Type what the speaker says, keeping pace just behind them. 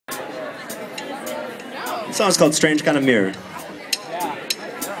The song's called Strange Kind of Mirror.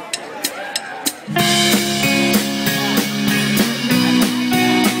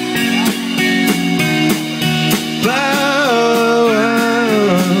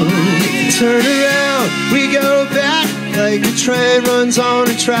 Turn around, we go back like a train runs on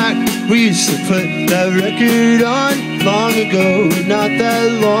a track. We used to put that record on long ago, not that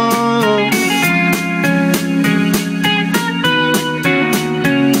long.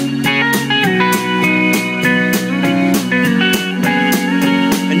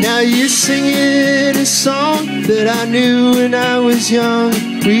 And now you're singing a song that I knew when I was young.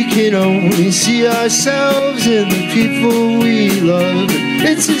 We can only see ourselves in the people we love.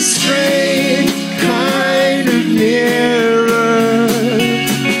 It's a strange kind of mirror.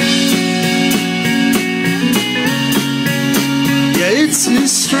 Yeah, it's a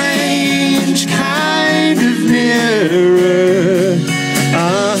strange kind of mirror.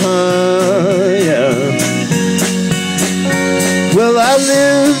 Yeah. Well, I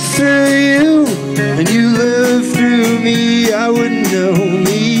lived through you, and you lived through me. I wouldn't know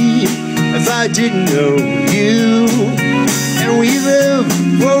me if I didn't know you. And we live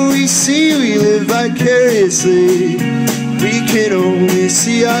what we see, we live vicariously. We can only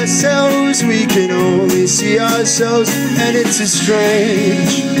see ourselves, we can only see ourselves. And it's a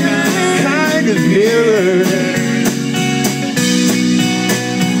strange kind of mirror.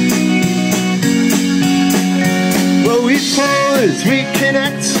 Well, we pause, we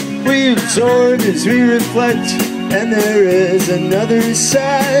connect, we absorb as we reflect. And there is another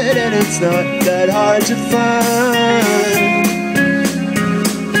side, and it's not that hard to find.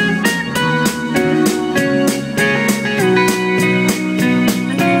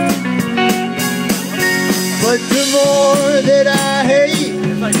 But the more that I hate,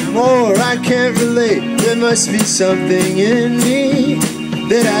 the more I can't relate. There must be something in me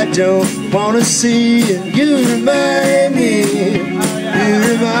that I don't want to see. And you remind me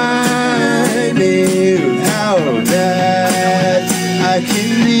of how bad I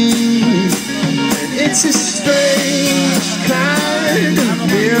can be. And it's a strange kind of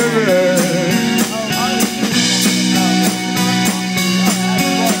mirror.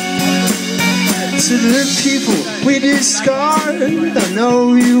 To the people we discard, I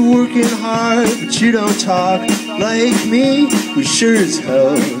know you're working hard, but you don't talk like me. We sure as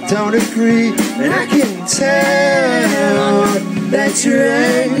hell don't agree. And I can tell that you're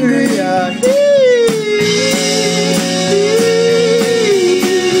angry out here.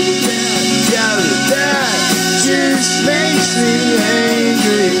 Yeah, that just makes me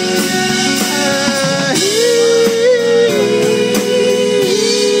angry.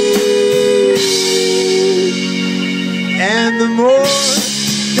 And the more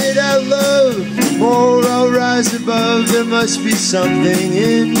that I love, the more I'll rise above. There must be something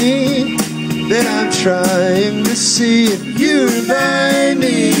in me that I'm trying to see. And you remind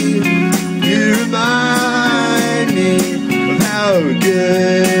me of how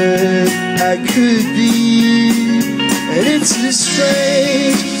good I could be. And it's a strange